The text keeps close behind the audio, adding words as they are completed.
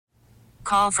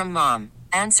call from mom.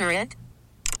 Answer it.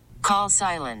 Call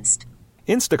silenced.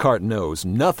 Instacart knows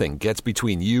nothing gets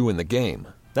between you and the game.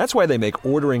 That's why they make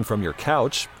ordering from your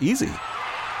couch easy.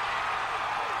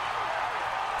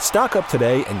 Stock up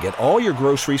today and get all your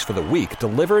groceries for the week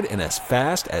delivered in as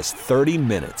fast as 30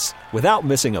 minutes without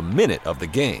missing a minute of the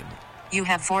game. You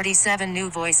have 47 new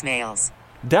voicemails.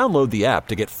 Download the app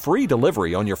to get free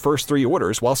delivery on your first 3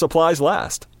 orders while supplies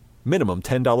last. Minimum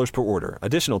 $10 per order.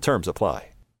 Additional terms apply.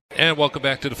 And welcome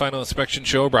back to the Final Inspection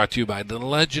Show, brought to you by the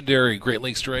legendary Great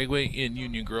Lakes Dragway in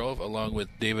Union Grove, along with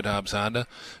David Hobbs Honda.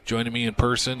 Joining me in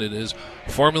person, it is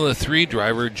Formula 3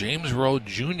 driver James Rowe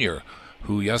Jr.,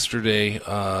 who yesterday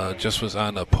just was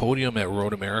on a podium at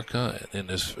Road America.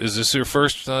 And is this your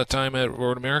first time at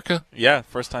Road America? Yeah,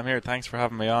 first time here. Thanks for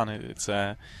having me on. It's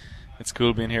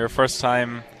cool being here. First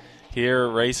time here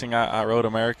racing at Road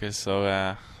America,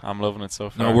 so I'm loving it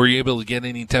so far. Now, were you able to get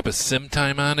any type of sim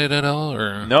time on it at all?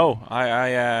 Or no,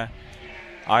 I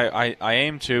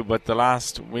aim to, but the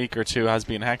last week or two has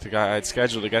been hectic. I had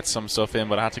scheduled to get some stuff in,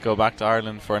 but I had to go back to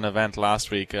Ireland for an event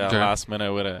last week, last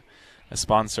minute with a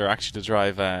sponsor, actually to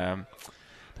drive the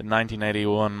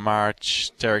 1981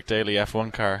 March Derek Daly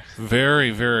F1 car.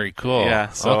 Very, very cool. Yeah,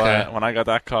 so okay. When I got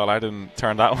that call, I didn't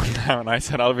turn that one down. I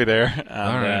said I'll be there,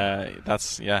 and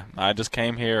I just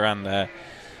came here and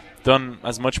done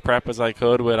as much prep as I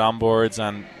could with onboards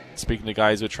and speaking to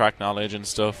guys with track knowledge and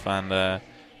stuff, and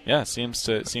seem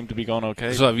to be going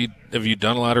okay. So have you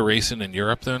done a lot of racing in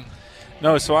Europe then?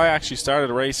 No, so I actually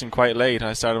started racing quite late.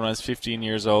 I started when I was 15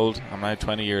 years old. I'm now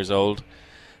 20 years old.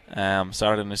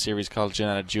 Started in a series called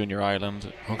Ginetta Junior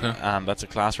Ireland. Okay. And that's a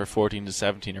class for 14 to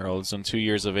 17-year-olds. Done 2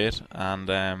 years of it, and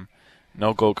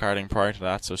no go-karting prior to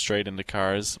that, so straight into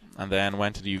cars. And then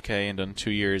went to the UK and done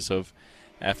 2 years of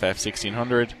FF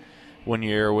 1600. 1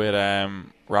 year with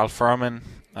Ralph Furman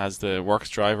as the works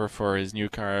driver for his new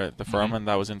car, the Furman.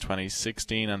 That was in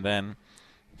 2016, and then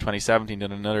 2017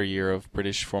 did another year of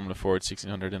British Formula Ford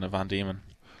 1600 in a Van Diemen.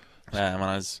 And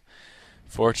I was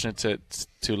fortunate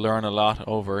to learn a lot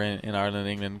over in Ireland and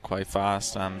England quite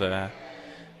fast, and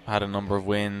had a number of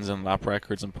wins and lap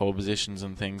records and pole positions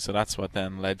and things. So that's what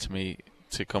then led to me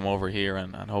to come over here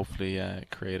and hopefully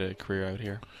create a career out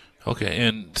here. Okay,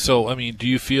 and so, I mean, do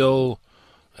you feel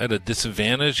at a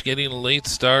disadvantage getting a late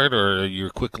start, or you're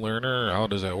a quick learner, or how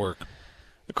does that work?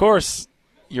 Of course,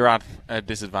 you're at a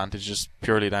disadvantage just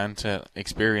purely down to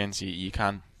experience. You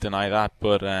can't deny that,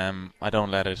 but I don't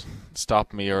let it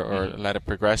stop me or let it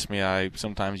progress me. I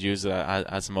sometimes use it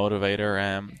as a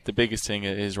motivator. The biggest thing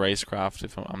is racecraft,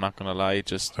 if I'm not going to lie,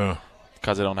 just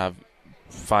because I don't have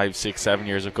 5, 6, 7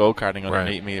 years of go-karting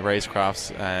underneath me.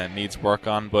 Racecrafts needs work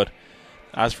on, but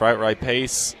as for outright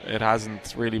pace, it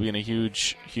hasn't really been a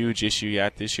huge issue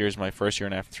yet. This year is my first year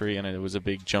in F3, and it was a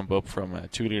big jump up from a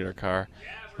 2-litre car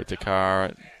with the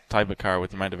type of car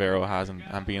with the amount of aero it has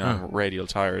and being on radial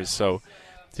tyres. So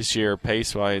this year,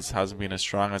 pace-wise, hasn't been as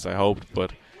strong as I hoped,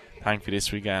 but thankfully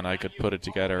this weekend I could put it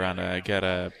together and get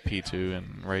a P2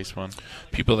 in race 1.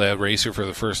 People that race here for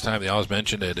the first time, they always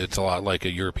mention it. It's a lot like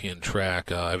a European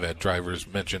track. I've had drivers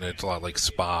mention it's a lot like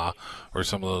Spa or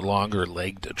some of the longer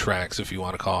legged tracks, if you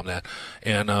want to call them that.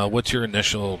 And what's your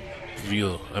initial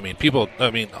view?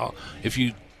 If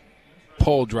you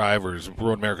poll drivers,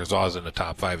 Road America is always in the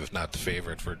top 5, if not the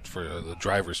favorite for the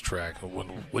drivers track.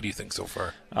 What do you think so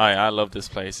far? I love this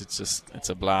place. It's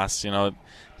a blast. You know,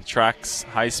 the track's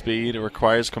high speed. It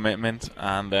requires commitment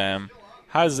and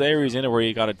has areas in it where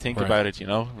you got to think about it. You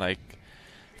know, like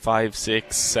 5,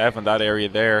 6, 7, that area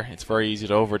there. It's very easy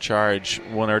to overcharge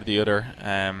one or the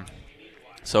other.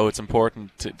 So it's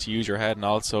important to use your head, and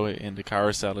also in the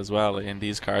carousel as well. In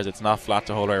these cars, it's not flat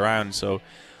the whole way around, so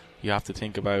you have to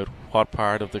think about what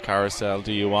part of the carousel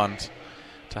do you want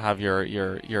to have your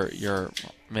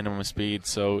minimum speed.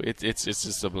 So it's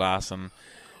just a blast, and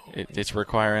it's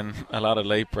requiring a lot of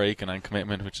late braking and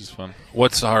commitment, which is fun.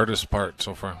 What's the hardest part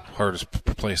so far? Hardest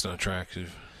place on the track?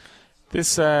 This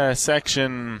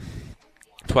section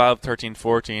 12, 13,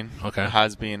 14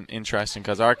 has been interesting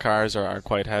because our cars are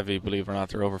quite heavy, believe it or not.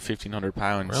 They're over 1,500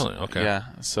 pounds. Really? Okay. Yeah,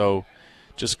 so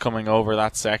just coming over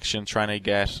that section, trying to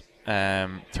get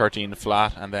 13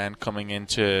 flat, and then coming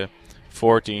into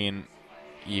 14,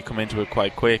 you come into it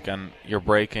quite quick and you're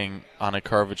braking on a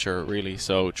curvature, really.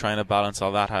 So trying to balance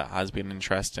all that has been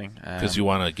interesting. Because you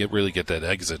want to really get that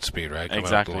exit speed, right?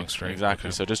 Exactly. Okay.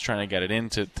 So just trying to get it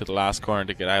into the last corner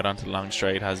to get out onto the long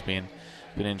straight has been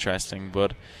interesting.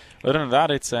 But other than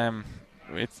that, it's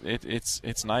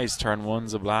nice. Turn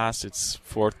 1's a blast. It's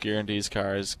 4th gear in these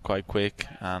cars, quite quick,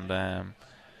 and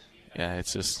yeah,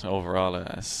 it's just overall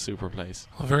a super place.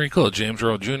 Well, very cool. James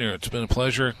Rowe Jr., it's been a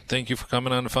pleasure. Thank you for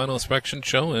coming on the Final Inspection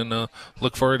Show, and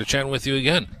look forward to chatting with you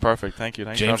again. Perfect. Thank you.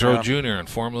 Thanks James for Rowe having me Jr. in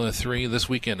Formula 3 this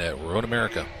weekend at Road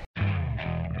America.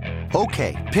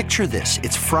 Okay, picture this.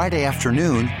 It's Friday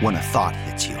afternoon when a thought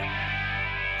hits you.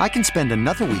 I can spend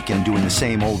another weekend doing the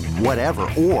same old whatever,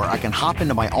 or I can hop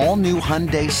into my all-new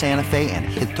Hyundai Santa Fe and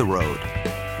hit the road.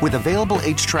 With available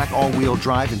H-Track all-wheel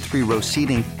drive and 3-row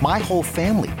seating, my whole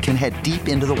family can head deep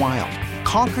into the wild.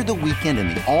 Conquer the weekend in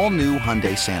the all-new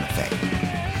Hyundai Santa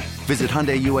Fe. Visit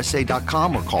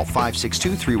HyundaiUSA.com or call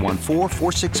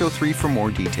 562-314-4603 for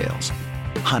more details.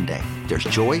 Hyundai, there's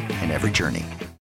joy in every journey.